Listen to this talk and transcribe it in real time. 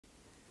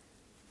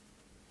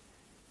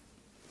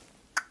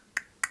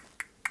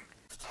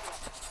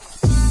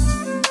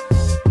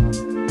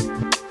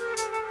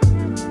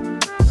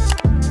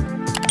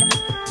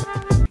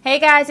Hey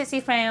guys, it's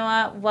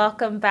Ifeyinwa.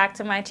 Welcome back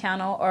to my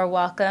channel, or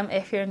welcome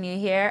if you're new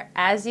here.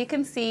 As you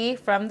can see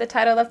from the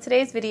title of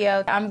today's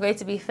video, I'm going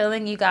to be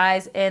filling you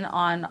guys in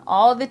on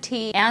all the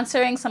tea,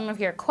 answering some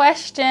of your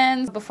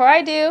questions. Before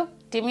I do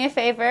me a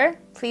favor,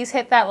 please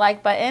hit that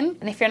like button.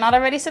 And if you're not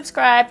already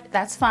subscribed,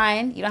 that's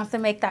fine. You don't have to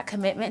make that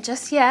commitment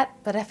just yet.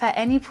 But if at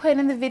any point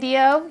in the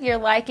video you're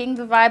liking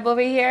the vibe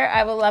over here,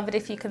 I will love it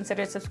if you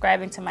consider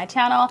subscribing to my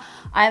channel.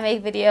 I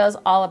make videos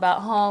all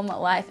about home,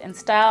 life, and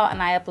style, and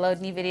I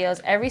upload new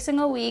videos every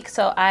single week,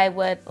 so I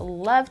would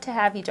love to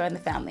have you join the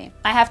family.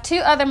 I have two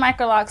other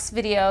Microlocs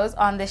videos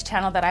on this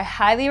channel that I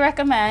highly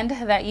recommend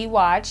that you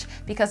watch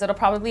because it'll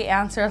probably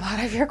answer a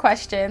lot of your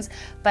questions.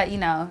 But you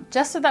know,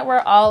 just so that we're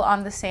all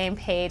on the same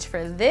page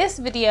for this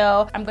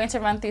video, I'm going to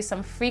run through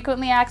some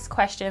frequently asked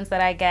questions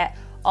that I get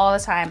all the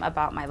time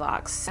about my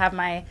locks. I have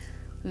my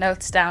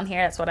notes down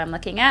here, that's what I'm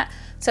looking at.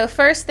 So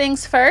first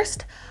things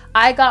first,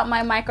 I got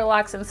my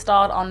Microlocs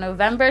installed on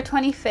November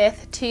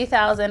 25th,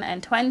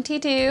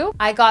 2022.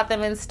 I got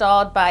them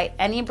installed by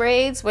Any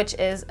Braids, which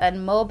is a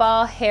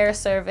mobile hair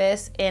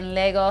service in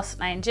Lagos,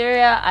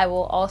 Nigeria. I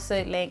will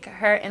also link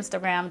her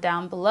Instagram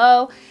down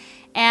below.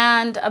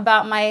 And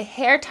about my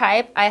hair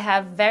type, I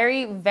have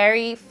very,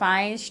 very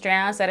fine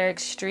strands that are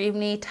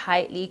extremely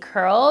tightly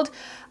curled.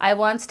 I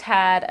once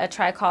had a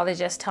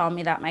trichologist tell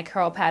me that my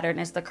curl pattern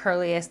is the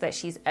curliest that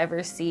she's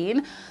ever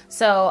seen.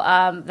 So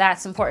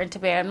that's important to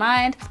bear in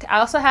mind. I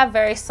also have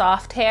very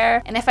soft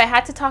hair. And if I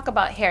had to talk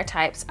about hair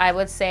types, I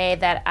would say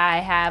that I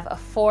have a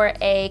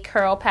 4A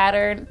curl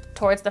pattern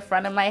towards the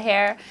front of my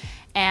hair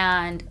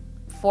and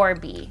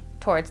 4B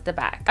towards the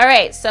back. All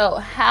right, so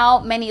how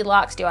many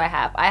locks do I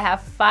have? I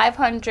have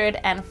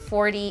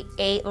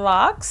 548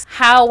 locks.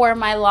 How were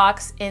my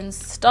locks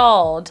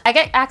installed? I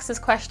get asked this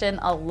question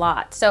a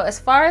lot. So as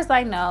far as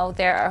I know,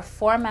 there are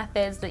 4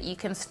 methods that you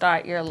can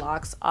start your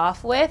locks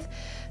off with.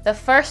 The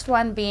first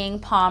one being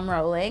palm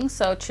rolling.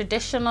 So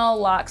traditional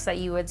locks that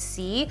you would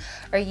see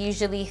are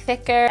usually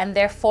thicker and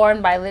they're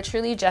formed by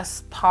literally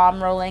just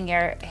palm rolling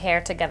your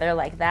hair together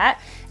like that.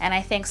 And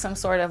I think some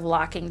sort of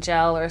locking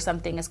gel or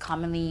something is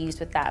commonly used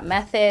with that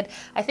method.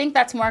 I think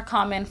that's more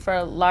common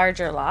for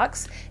larger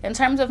locks. In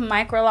terms of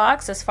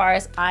Microlocs, as far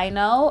as I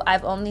know,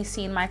 I've only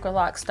seen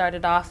Microlocs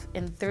started off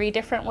in 3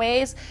 different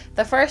ways.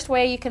 The first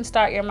way you can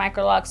start your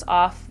Microlocs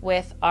off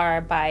with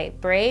are by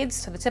braids.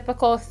 So the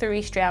typical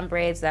 3-strand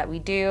braids that we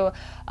do.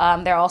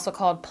 They're also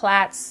called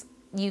plaits.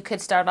 You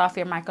could start off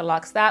your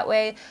Microlocs that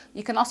way.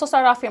 You can also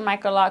start off your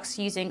Microlocs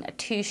using a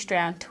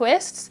 2-strand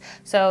twists.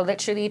 So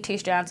literally 2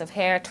 strands of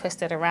hair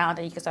twisted around,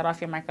 and you can start off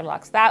your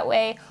Microlocs that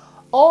way.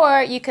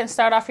 Or you can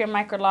start off your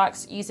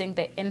Microlocs using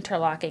the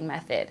interlocking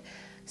method.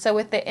 So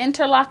with the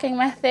interlocking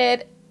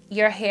method,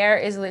 your hair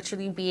is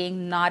literally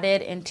being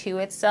knotted into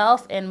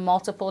itself in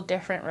multiple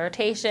different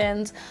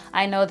rotations.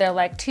 I know they're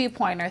like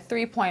 2-point or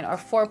 3-point or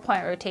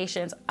 4-point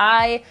rotations.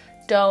 I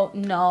don't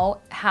know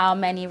how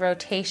many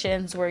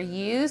rotations were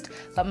used,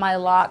 but my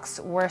locks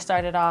were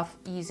started off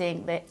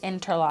using the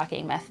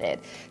interlocking method.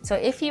 So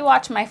if you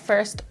watch my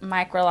first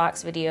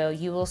Microlocs video,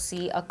 you will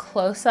see a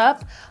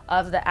close-up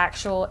of the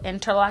actual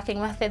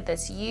interlocking method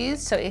that's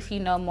used. So if you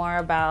know more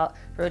about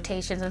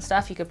rotations and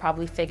stuff, you could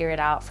probably figure it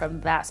out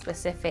from that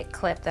specific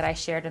clip that I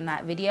shared in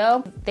that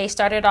video. They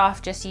started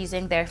off just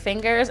using their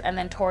fingers, and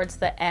then towards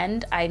the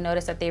end, I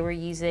noticed that they were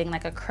using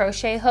like a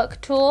crochet hook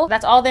tool.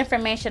 That's all the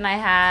information I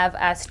have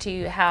as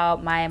to how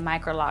my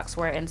Microlocs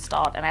were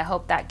installed, and I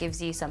hope that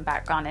gives you some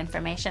background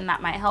information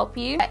that might help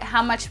you.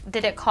 How much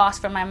did it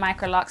cost for my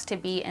Microlocs to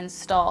be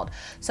installed?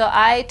 So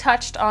I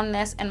touched on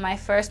this in my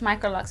first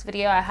Microlocs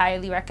video. I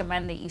highly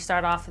recommend that you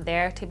start off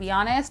there, to be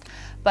honest.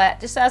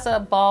 But just as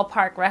a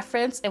ballpark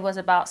reference, it was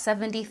about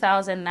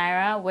 70,000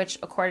 Naira, which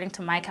according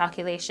to my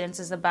calculations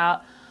is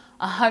about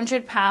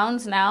 100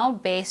 pounds now,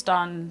 based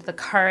on the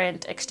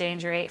current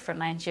exchange rate for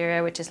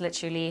Nigeria, which is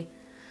literally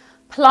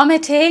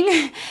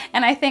plummeting.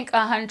 And I think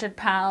 100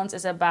 pounds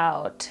is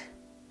about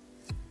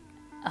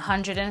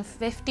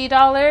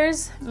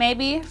 $150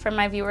 maybe for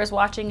my viewers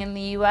watching in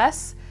the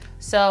US.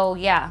 So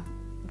yeah,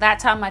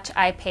 that's how much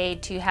I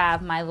paid to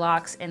have my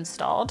locks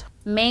installed.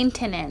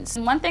 Maintenance.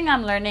 And one thing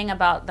I'm learning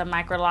about the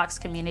Microlocs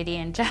community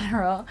in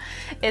general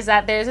is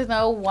that there's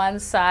no one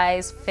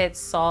size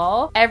fits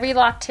all. Every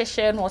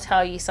loctician will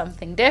tell you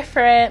something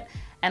different.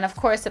 And of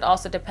course, it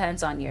also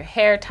depends on your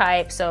hair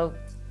type. So,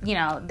 you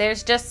know,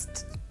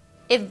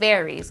 it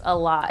varies a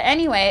lot.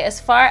 Anyway,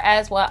 as far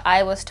as what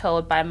I was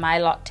told by my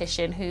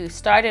loctician who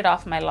started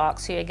off my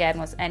locks, who again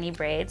was Any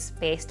Braids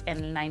based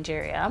in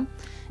Nigeria,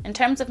 in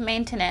terms of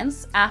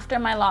maintenance, after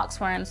my locks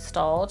were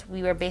installed,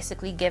 we were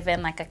basically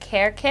given like a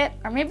care kit,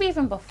 or maybe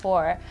even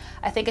before.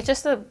 I think it's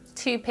just a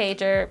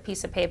 2-pager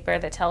piece of paper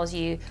that tells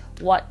you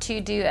what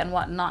to do and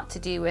what not to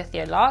do with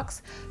your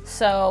locks.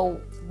 So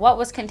what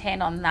was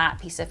contained on that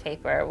piece of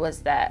paper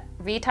was that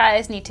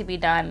reties need to be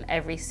done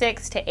every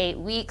 6 to 8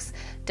 weeks,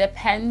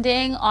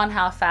 depending on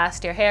how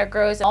fast your hair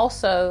grows. It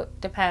also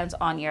depends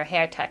on your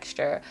hair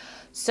texture.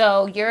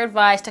 So you're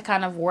advised to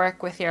kind of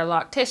work with your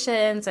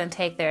locticians and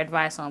take their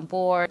advice on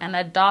board and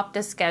adopt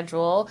a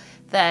schedule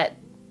that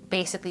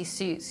basically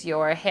suits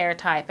your hair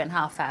type and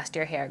how fast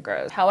your hair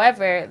grows.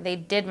 However, they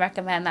did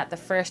recommend that the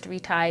first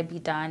retie be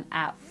done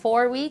at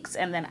 4 weeks,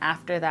 and then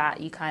after that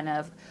you kind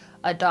of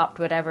adopt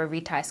whatever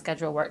retie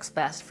schedule works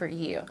best for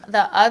you.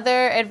 The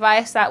other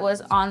advice that was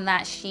on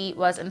that sheet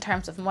was in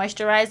terms of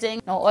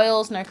moisturizing. No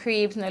oils, no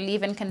creams, no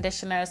leave-in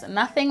conditioners,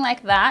 nothing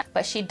like that.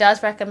 But she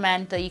does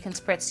recommend that you can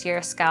spritz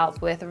your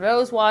scalp with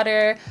rose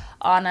water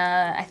on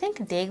a, I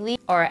think, daily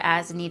or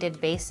as needed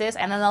basis.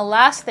 And then the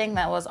last thing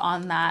that was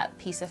on that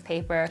piece of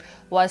paper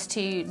was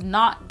to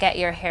not get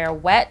your hair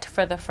wet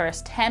for the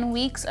first 10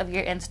 weeks of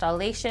your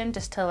installation,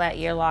 just to let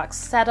your locks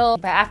settle.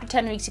 But after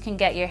 10 weeks, you can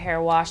get your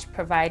hair washed,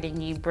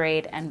 providing you braid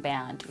and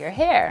band your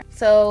hair.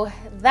 So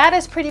that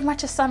is pretty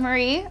much a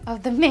summary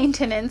of the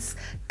maintenance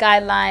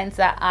guidelines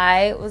that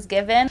I was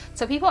given.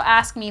 So people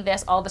ask me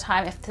this all the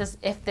time,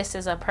 if this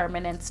is a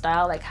permanent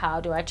style, like how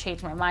do I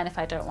change my mind if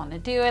I don't want to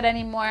do it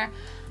anymore?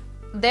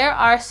 There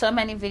are so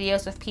many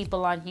videos of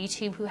people on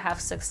YouTube who have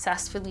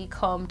successfully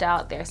combed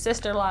out their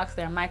sister locks,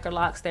 their micro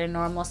locks, their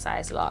normal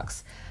size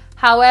locks.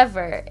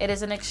 However, it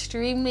is an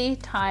extremely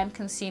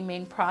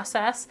time-consuming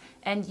process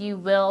and you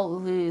will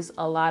lose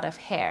a lot of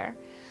hair.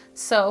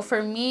 So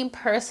for me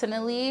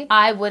personally,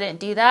 I wouldn't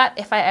do that.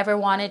 If I ever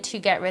wanted to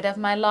get rid of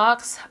my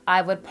locks,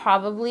 I would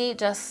probably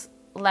just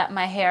let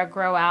my hair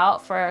grow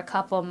out for a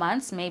couple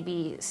months,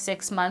 maybe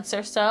 6 months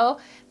or so.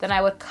 Then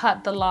I would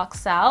cut the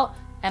locks out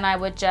and I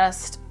would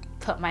just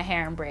put my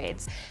hair in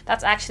braids.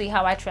 That's actually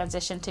how I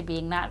transitioned to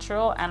being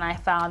natural, and I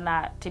found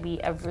that to be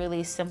a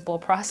really simple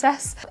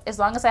process. As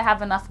long as I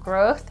have enough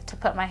growth to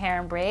put my hair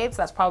in braids,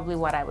 that's probably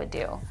what I would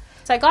do.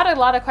 So I got a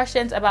lot of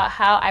questions about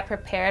how I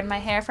prepared my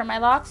hair for my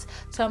locks.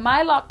 So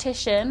my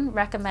loctician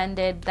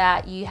recommended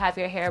that you have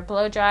your hair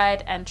blow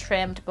dried and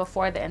trimmed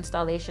before the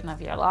installation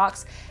of your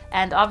locks.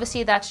 And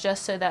obviously that's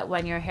just so that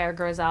when your hair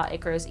grows out, it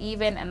grows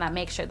even, and that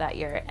makes sure that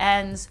your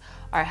ends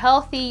are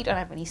healthy, you don't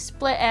have any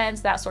split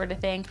ends, that sort of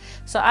thing.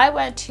 So I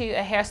went to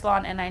a hair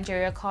salon in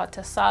Nigeria called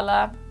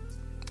Tasala,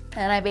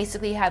 and I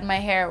basically had my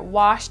hair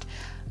washed.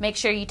 Make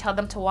sure you tell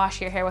them to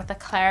wash your hair with a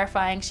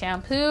clarifying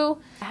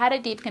shampoo. I had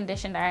it deep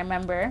conditioned, I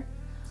remember.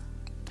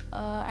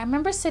 I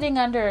remember sitting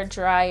under a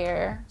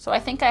dryer, so I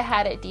think I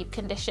had it deep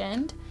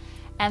conditioned.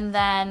 And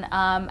then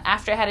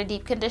after I had it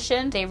deep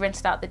conditioned, they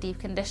rinsed out the deep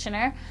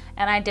conditioner,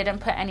 and I didn't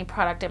put any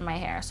product in my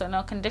hair. So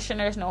no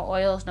conditioners, no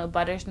oils, no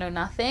butters, no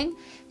nothing,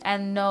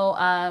 and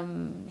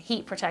no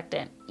heat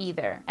protectant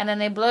either. And then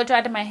they blow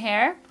dried my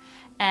hair.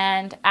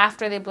 And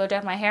after they blow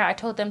dried my hair, I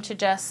told them to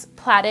just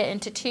plait it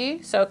into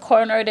two. So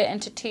cornered it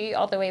into two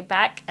all the way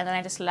back, and then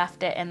I just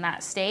left it in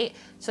that state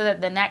so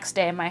that the next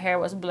day my hair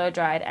was blow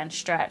dried and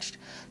stretched.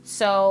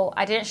 So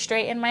I didn't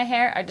straighten my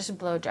hair, I just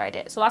blow dried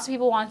it. So lots of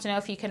people want to know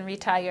if you can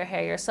retie your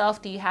hair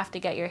yourself. Do you have to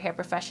get your hair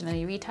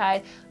professionally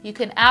retied? You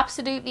can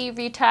absolutely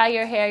retie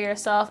your hair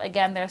yourself.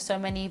 Again, there's so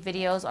many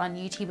videos on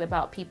YouTube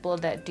about people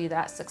that do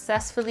that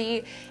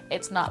successfully.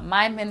 It's not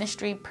my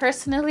ministry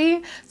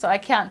personally, so I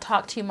can't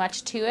talk too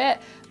much to it.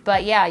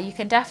 But yeah, you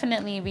can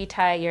definitely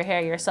retie your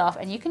hair yourself,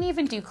 and you can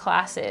even do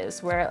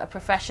classes where a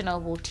professional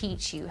will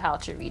teach you how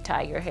to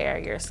retie your hair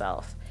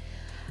yourself.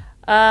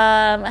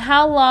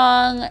 How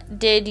long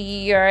did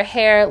your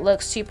hair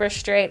look super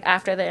straight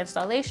after the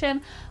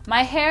installation?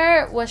 My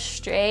hair was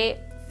straight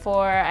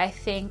for, I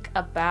think,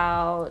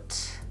 about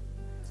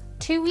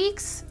 2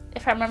 weeks,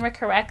 if I remember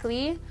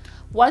correctly.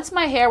 Once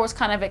my hair was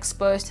kind of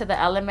exposed to the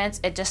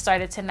elements, it just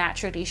started to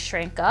naturally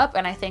shrink up,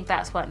 and I think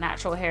that's what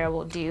natural hair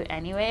will do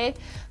anyway.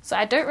 So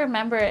I don't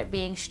remember it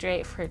being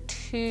straight for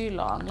too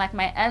long. Like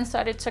my ends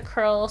started to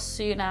curl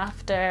soon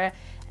after,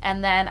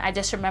 and then I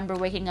just remember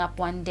waking up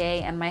one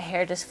day and my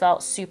hair just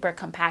felt super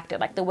compacted,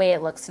 like the way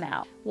it looks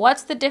now.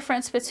 What's the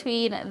difference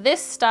between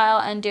this style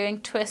and doing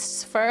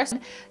twists first?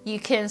 You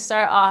can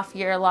start off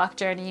your lock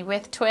journey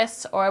with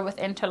twists or with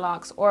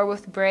interlocks or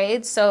with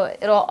braids. So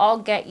it'll all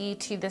get you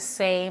to the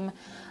same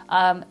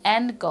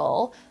end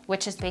goal,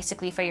 which is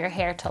basically for your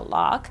hair to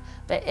lock.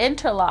 But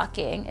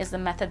interlocking is the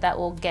method that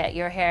will get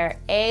your hair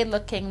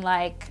looking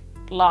like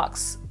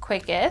locks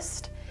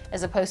quickest,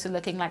 as opposed to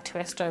looking like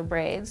twists or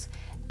braids.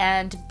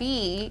 And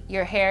B,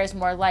 your hair is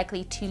more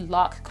likely to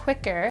lock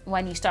quicker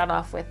when you start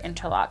off with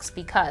interlocks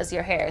because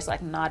your hair is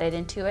like knotted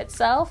into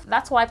itself.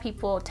 That's why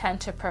people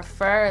tend to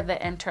prefer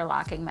the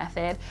interlocking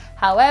method.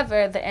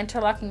 However, the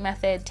interlocking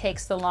method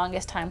takes the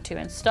longest time to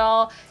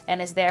install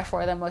and is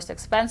therefore the most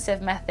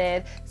expensive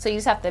method. So you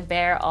just have to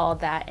bear all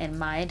that in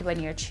mind when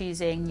you're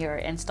choosing your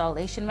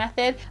installation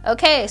method.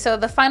 Okay, so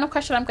the final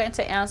question I'm going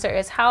to answer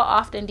is, how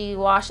often do you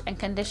wash and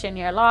condition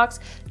your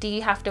locks? Do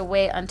you have to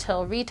wait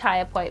until retie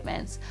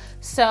appointments?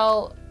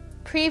 So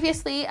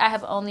previously, I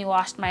have only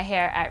washed my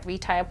hair at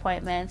retie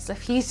appointments. A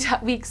few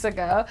weeks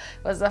ago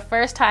was the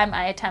first time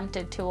I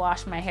attempted to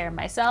wash my hair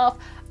myself.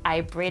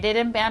 I braided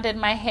and banded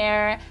my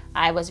hair.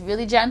 I was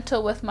really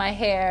gentle with my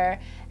hair,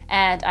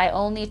 and I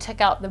only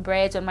took out the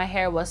braids when my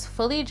hair was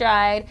fully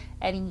dried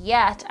and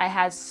yet I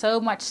had so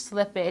much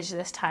slippage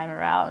this time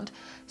around.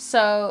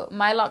 So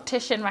my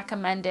loctician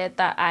recommended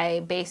that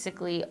I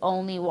basically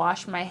only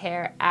wash my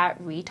hair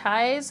at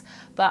reties,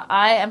 but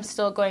I am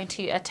still going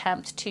to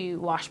attempt to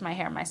wash my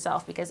hair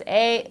myself because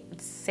A,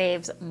 it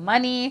saves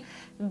money,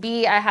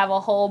 B, I have a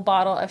whole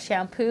bottle of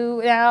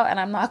shampoo now and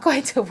I'm not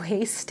going to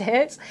waste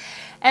it.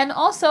 And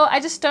also, I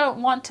just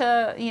don't want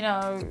to, you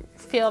know,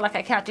 feel like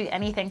I can't do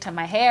anything to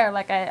my hair.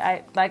 Like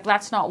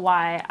that's not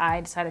why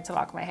I decided to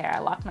lock my hair. I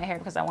locked my hair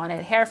because I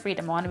wanted hair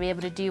freedom. I want to be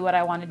able to do what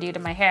I want to do to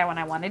my hair when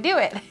I want to do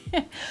it.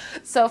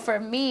 So for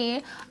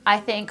me, I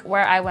think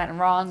where I went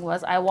wrong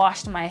was I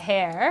washed my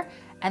hair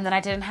and then I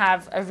didn't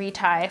have a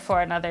retie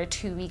for another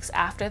 2 weeks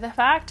after the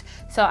fact.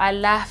 So I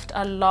left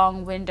a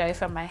long window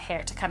for my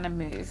hair to kind of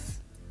move,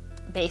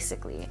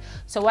 basically.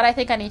 So what I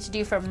think I need to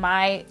do for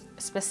my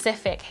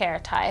specific hair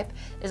type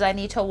is I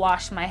need to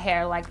wash my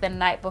hair like the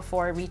night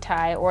before a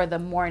retie or the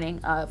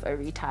morning of a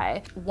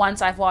retie.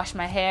 Once I've washed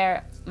my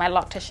hair, my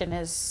loctician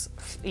is,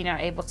 you know,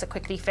 able to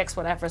quickly fix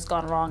whatever's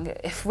gone wrong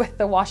with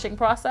the washing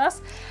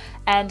process.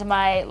 And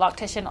my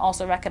loctician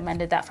also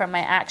recommended that for my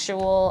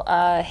actual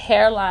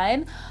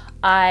hairline,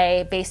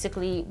 I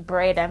basically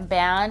braid and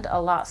band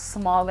a lot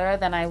smaller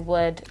than I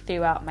would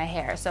throughout my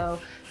hair. So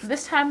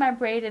this time I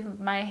braided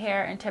my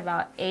hair into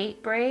about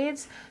 8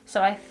 braids.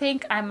 So I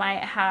think I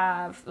might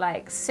have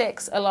like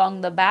 6 along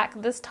the back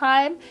this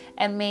time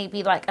and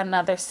maybe like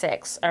another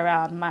 6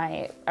 around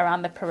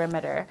the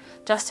perimeter,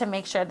 just to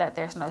make sure that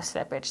there's no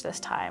slippage this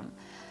time.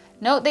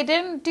 No, they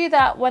didn't do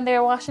that when they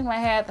were washing my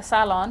hair at the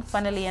salon,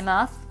 funnily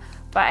enough.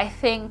 But I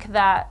think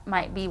that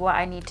might be what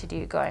I need to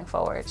do going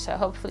forward. So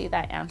hopefully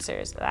that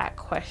answers that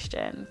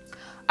question.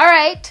 All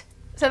right,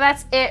 so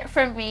that's it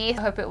from me.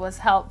 I hope it was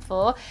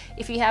helpful.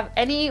 If you have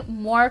any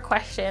more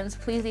questions,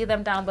 please leave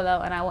them down below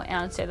and I will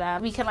answer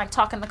them. We can like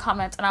talk in the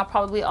comments and I'll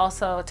probably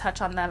also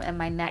touch on them in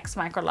my next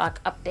Microloc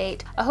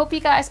update. I hope you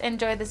guys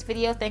enjoyed this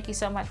video. Thank you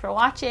so much for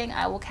watching.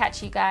 I will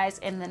catch you guys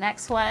in the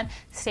next one.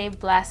 Stay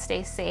blessed,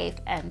 stay safe,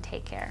 and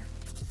take care.